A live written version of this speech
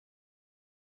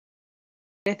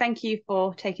Thank you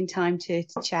for taking time to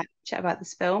chat about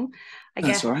this film. I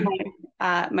That's guess all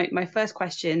right. my first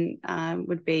question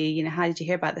would be, how did you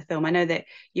hear about the film? I know that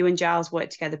you and Giles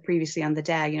worked together previously on The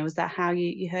Dare. Was that how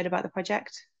you heard about the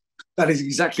project? That is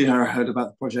exactly how I heard about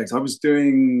the project. I was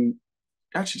doing,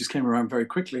 actually just came around very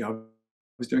quickly. I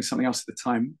was doing something else at the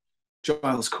time.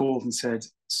 Giles called and said,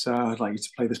 "Sir, I'd like you to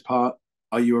play this part.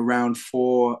 Are you around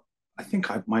for, I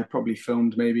think I might probably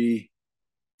filmed maybe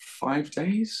 5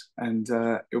 days?" And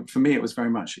for me, it was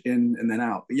very much in and then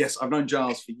out. But yes, I've known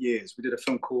Giles for years. We did a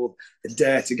film called The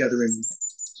Dare together in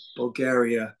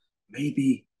Bulgaria,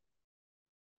 maybe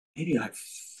like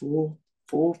four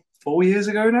years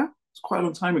ago now. It's quite a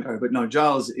long time ago. But no,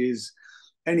 Giles is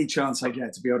any chance I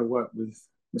get to be able to work with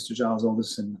Mr. Giles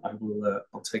Alderson,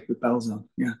 I'll take with bells on.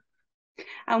 Yeah.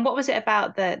 And what was it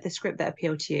about the script that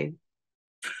appealed to you?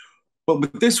 Well,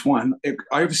 with this one,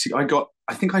 I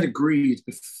think I'd agreed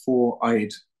before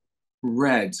I'd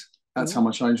read. That's how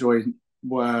much I enjoyed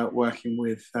working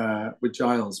with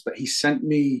Giles. But I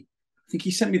think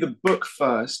he sent me the book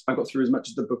first. I got through as much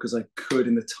of the book as I could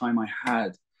in the time I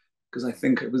had, because I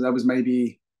think that was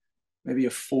maybe a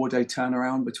 4 day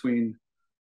turnaround between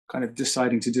kind of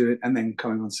deciding to do it and then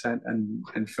coming on set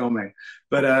and filming.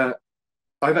 But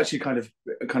I've actually kind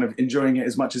of enjoying it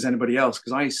as much as anybody else,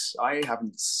 because I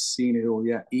haven't seen it all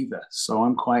yet either. So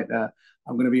I'm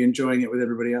going to be enjoying it with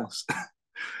everybody else.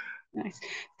 Nice.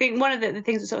 I think one of the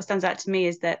things that sort of stands out to me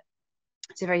is that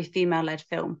it's a very female-led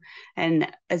film,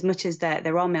 and as much as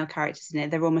there are male characters in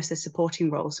it, they're almost a supporting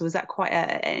role. So was that quite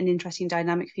an interesting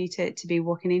dynamic for you to be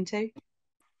walking into?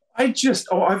 I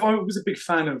was a big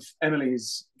fan of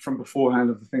Emily's from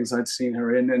beforehand, of the things I'd seen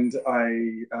her in, and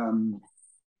I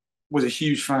was a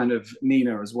huge fan of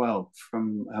Nina as well,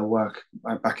 from her work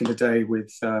back in the day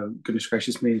with Goodness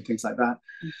Gracious Me and things like that.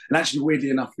 And actually, weirdly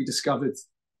enough, we discovered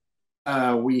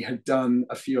we had done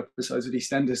a few episodes of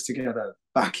EastEnders together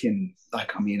back in,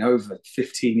 over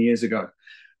 15 years ago.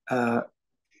 And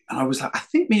I was like, I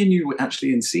think me and you were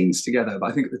actually in scenes together, but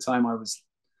I think at the time I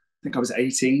think I was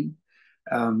 18.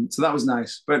 So that was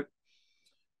nice. But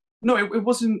no, it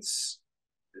wasn't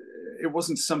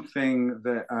something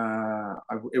that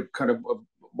it kind of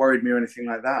worried me or anything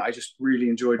like that. I just really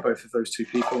enjoyed both of those two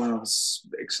people, and I was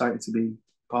excited to be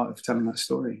part of telling that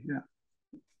story. Yeah.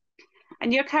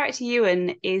 And your character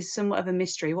Ewan is somewhat of a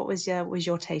mystery. What was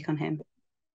your take on him?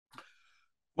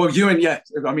 Well, Ewan, yeah,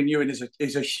 I mean, Ewan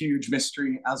is a huge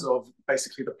mystery as of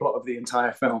basically the plot of the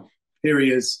entire film. Here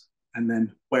he is, and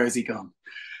then where has he gone?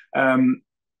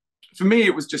 For me,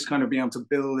 it was just kind of being able to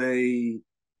build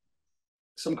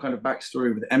some kind of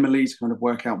backstory with Emily to kind of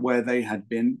work out where they had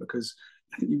been, because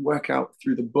I think you work out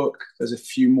through the book there's a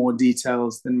few more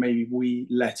details than maybe we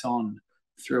let on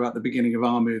throughout the beginning of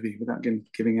our movie without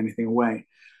giving anything away.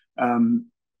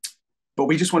 But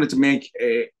we just wanted to make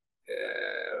it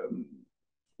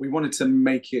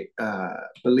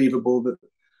believable that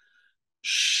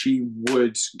she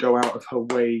would go out of her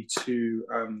way to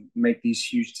make these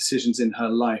huge decisions in her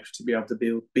life to be able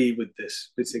to be with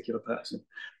this particular person.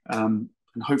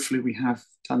 And hopefully we have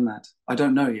done that. I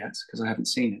don't know yet because I haven't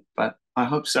seen it, but I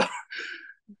hope so.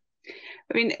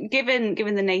 I mean, given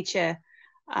the nature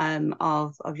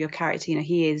of your character,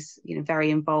 he is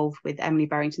very involved with Emily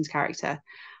Barrington's character.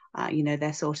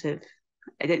 They're sort of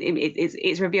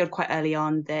it's revealed quite early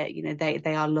on that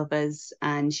they are lovers,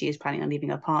 and she is planning on leaving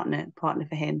her partner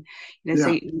for him. Yeah.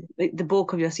 So the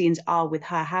bulk of your scenes are with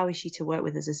her. How is she to work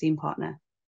with as a scene partner?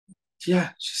 Yeah,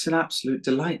 she's an absolute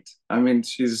delight. I mean,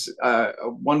 she's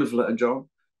wonderful at her job,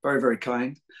 very, very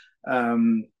kind.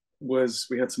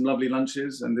 We had some lovely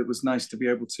lunches, and it was nice to be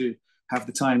able to have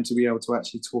the time to be able to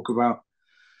actually talk about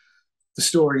the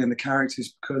story and the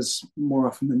characters, because more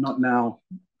often than not now,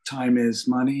 time is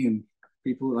money and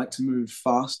people like to move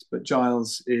fast. But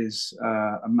Giles is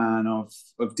a man of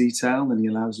detail, and he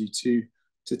allows you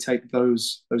to take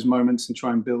those moments and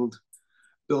try and build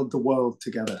the world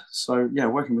together. So yeah,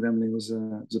 working with Emily was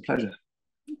a pleasure.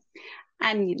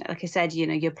 And like I said,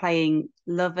 you're playing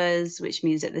lovers, which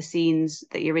means that the scenes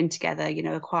that you're in together,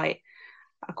 are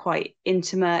quite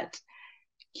intimate.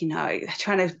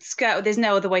 Trying to skirt. There's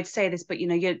no other way to say this, but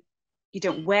you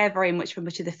don't wear very much for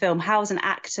much of the film. How, as an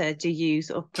actor, do you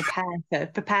sort of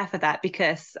prepare for that?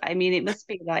 Because I mean, it must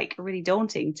be like really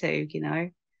daunting too.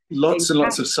 Lots and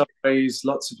lots of Subways,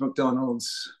 lots of McDonald's,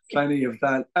 plenty of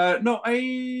that. No,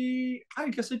 I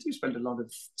guess I do spend a lot of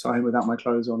time without my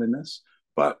clothes on in this,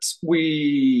 but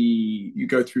you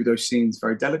go through those scenes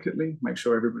very delicately, make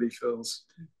sure everybody feels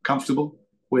comfortable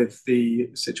with the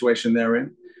situation they're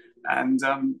in, and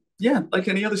yeah, like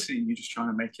any other scene, you're just trying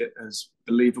to make it as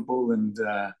believable and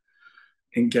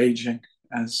engaging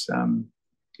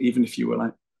even if you were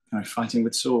like, fighting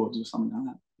with swords or something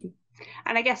like that.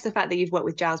 And I guess the fact that you've worked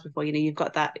with Giles before, you've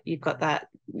got that,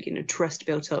 trust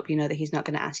built up, that he's not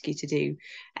going to ask you to do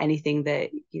anything that,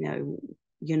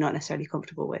 you're not necessarily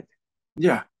comfortable with.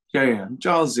 Yeah.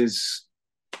 Giles is,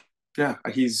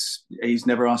 he's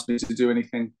never asked me to do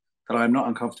anything that I'm not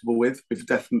uncomfortable with. We've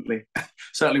definitely,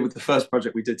 certainly with the first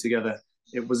project we did together,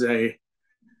 it was a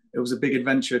big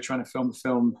adventure trying to film the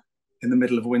film in the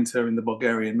middle of winter in the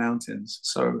Bulgarian mountains.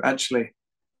 So actually,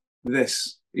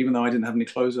 this, even though I didn't have any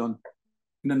clothes on,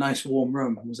 in a nice warm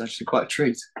room, was actually quite a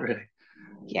treat, really.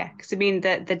 Yeah, because I mean,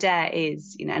 the dare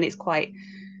is, and it's quite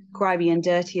grimy and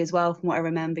dirty as well, from what I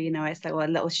remember. It's like a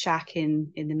little shack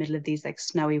in the middle of these like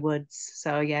snowy woods.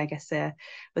 So yeah, I guess it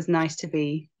was nice to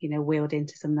be, wheeled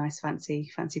into some nice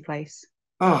fancy place.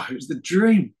 Oh, it was the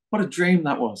dream. What a dream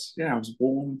that was. Yeah, it was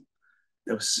warm.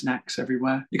 There were snacks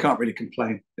everywhere. You can't really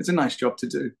complain. It's a nice job to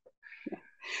do.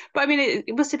 But I mean,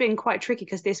 it must have been quite tricky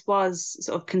because this was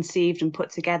sort of conceived and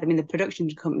put together. I mean, the production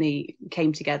company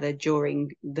came together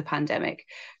during the pandemic.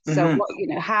 So,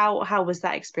 how was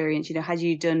that experience? Had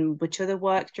you done much other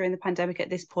work during the pandemic at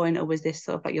this point, or was this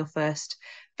sort of like your first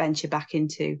venture back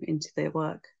into the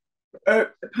work?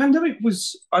 The pandemic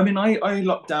was. I mean, I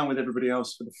locked down with everybody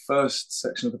else for the first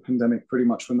section of the pandemic, pretty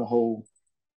much when the whole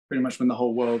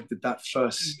world did that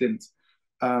first stint.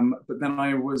 But then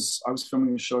I was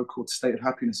filming a show called State of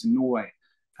Happiness in Norway,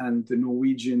 and the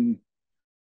Norwegian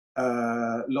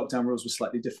lockdown rules were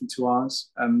slightly different to ours.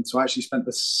 So I actually spent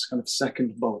this kind of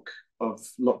second bulk of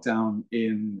lockdown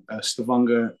in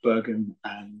Stavanger, Bergen,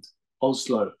 and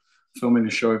Oslo, filming a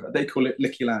show. They call it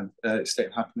Lykkeland, State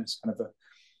of Happiness, kind of a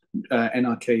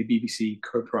NRK BBC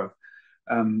co-pro.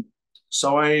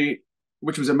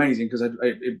 Which was amazing because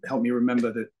it helped me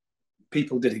remember that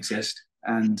people did exist,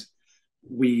 and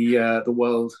the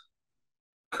world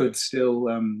could still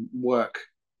work,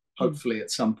 hopefully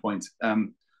at some point.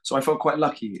 So I felt quite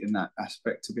lucky in that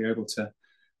aspect to be able to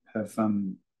have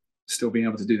still being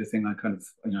able to do the thing I kind of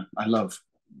I love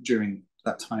during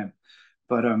that time.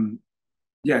 But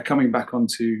coming back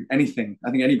onto anything, I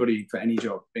think anybody for any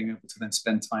job being able to then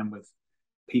spend time with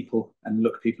people and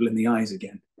look people in the eyes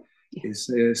again is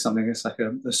something that's like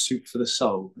a soup for the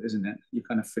soul, isn't it? You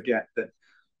kind of forget that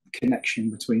connection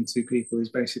between two people is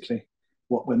basically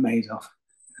what we're made of,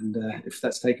 and if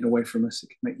that's taken away from us, it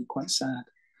can make you quite sad.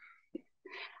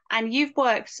 And you've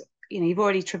worked, you've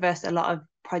already traversed a lot of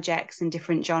projects and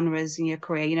different genres in your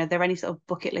career. Are there any sort of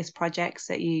bucket list projects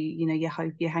that you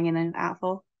hope you're hanging out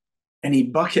for? Any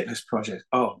bucket list project?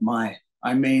 Oh my!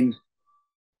 I mean,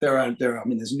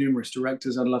 there's numerous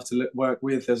directors I'd love to work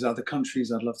with. There's other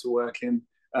countries I'd love to work in.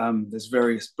 There's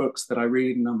various books that I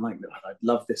read, and I'm like, I'd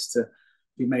love this to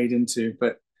be made into.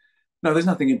 But no, there's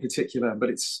nothing in particular. But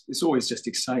it's always just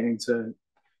exciting to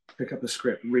pick up a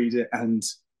script, read it, and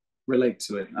relate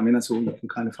to it. I mean, that's all you can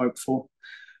kind of hope for.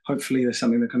 Hopefully, there's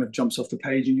something that kind of jumps off the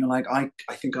page, and you're like, I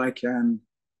think I can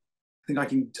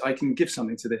give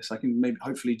something to this. I can maybe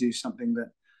hopefully do something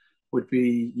that would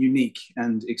be unique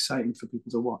and exciting for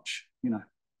people to watch.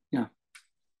 Yeah.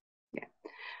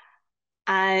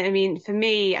 I mean, for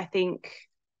me, I think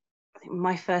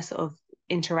my first sort of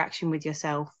interaction with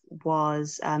yourself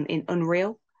was in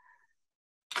Unreal.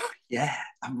 Yeah,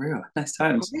 Unreal. Nice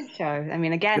times. Show. I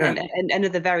mean, again,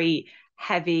 another very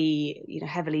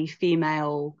heavily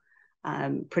female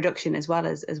production as well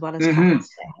as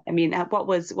cast. I mean, what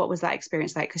was that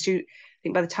experience like? Because I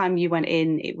think by the time you went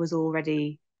in, it was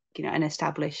already an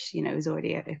established. It was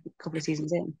already a couple of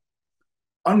seasons in.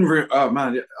 Unreal. Oh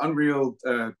man, Unreal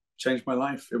changed my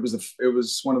life. It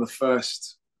was one of the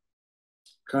first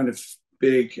kind of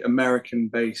big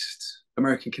American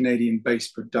Canadian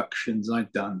based productions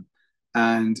I'd done,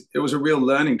 and it was a real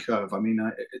learning curve. I mean,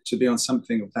 to be on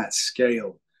something of that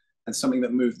scale and something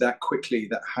that moved that quickly,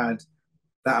 that had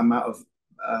that amount of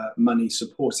money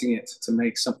supporting it to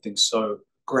make something so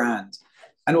grand,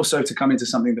 and also to come into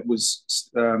something that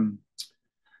was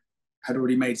had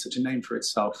already made such a name for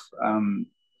itself,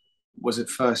 was at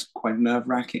first quite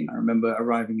nerve-wracking. I remember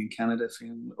arriving in Canada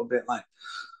feeling a little bit like,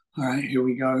 all right, here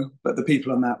we go. But the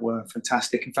people on that were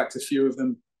fantastic. In fact, a few of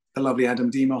them, the lovely Adam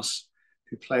Demos,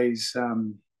 who plays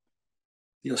the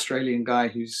Australian guy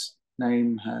whose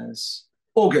name has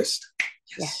August.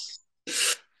 Yes.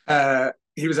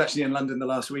 He was actually in London the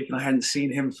last week, and I hadn't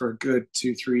seen him for a good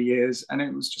 2-3 years. And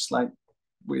it was just like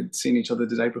we'd seen each other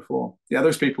the day before. Yeah,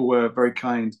 those people were very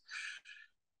kind.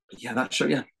 But yeah, that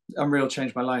show, Unreal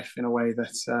changed my life in a way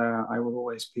that I will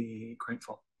always be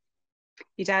grateful.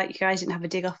 You guys didn't have a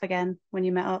dig off again when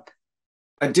you met up?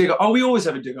 A dig off? Oh, we always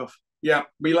have a dig off. Yeah,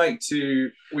 we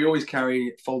always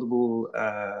carry foldable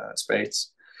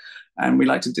spades, and we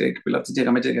like to dig. We love to dig.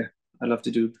 I'm a digger. I love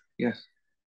to do. Yes.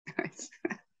 Nice.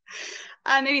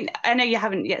 And I mean, I know you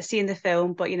haven't yet seen the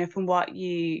film, but from what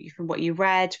you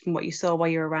read, from what you saw while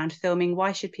you were around filming,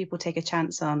 why should people take a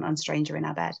chance on Stranger in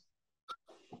Our Bed?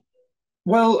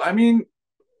 Well, I mean,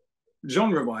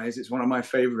 genre-wise, it's one of my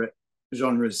favorite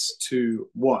genres to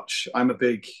watch. I'm a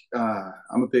big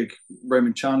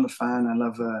Roman Chandler fan. I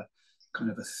love a kind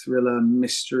of a thriller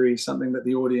mystery, something that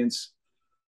the audience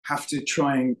have to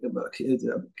try and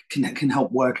can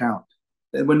help work out.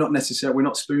 We're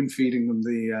not spoon feeding them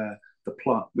the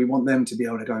plot. We want them to be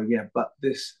able to go, yeah, but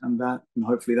this and that, and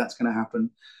hopefully that's going to happen,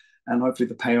 and hopefully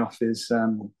the payoff is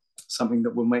something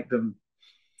that will make them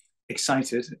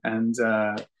excited and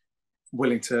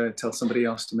willing to tell somebody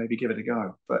else to maybe give it a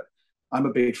go. But I'm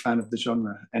a big fan of the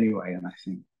genre anyway, and I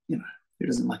think who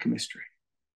doesn't like a mystery?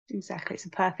 Exactly, it's a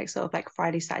perfect sort of like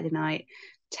Friday, Saturday night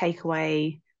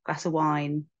takeaway, glass of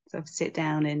wine, sort of sit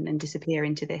down and disappear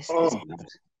into this Oh, world.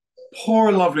 pour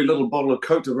a lovely little bottle of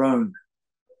Cote de Rhone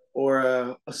or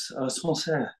a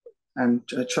Sancerre and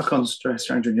chuck on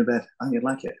Stranger in Your Bed. I think you'd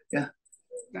like it. Yeah.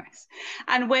 Nice.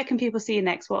 And where can people see you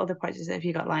next? What other projects have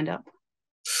you got lined up?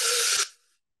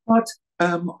 What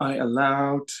am I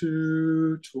allowed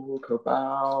to talk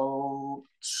about?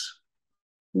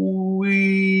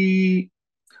 I'm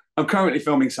currently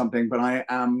filming something, but I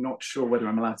am not sure whether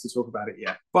I'm allowed to talk about it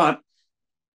yet. But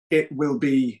it will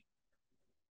be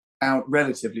out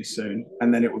relatively soon,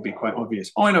 and then it will be quite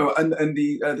obvious. Oh, I know. And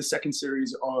the second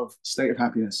series of State of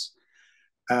Happiness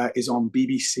is on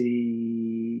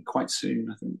BBC quite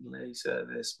soon. I think later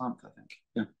this month. I think.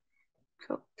 Yeah.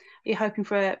 Cool. Are you hoping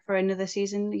for another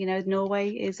season? Norway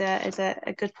is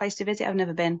a good place to visit. I've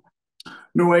never been.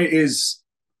 Norway is.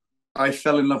 I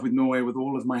fell in love with Norway with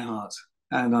all of my heart,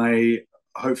 and I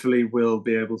hopefully will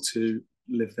be able to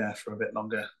live there for a bit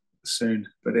longer soon.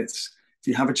 But if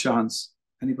you have a chance,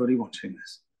 anybody watching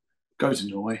this, go to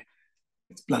Norway.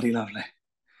 It's bloody lovely.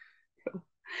 Cool.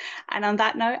 And on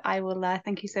that note, I will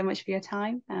thank you so much for your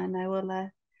time, and I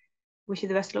will wish you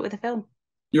the best of luck with the film.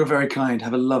 You're very kind.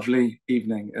 Have a lovely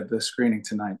evening at the screening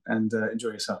tonight, and enjoy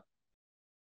yourself.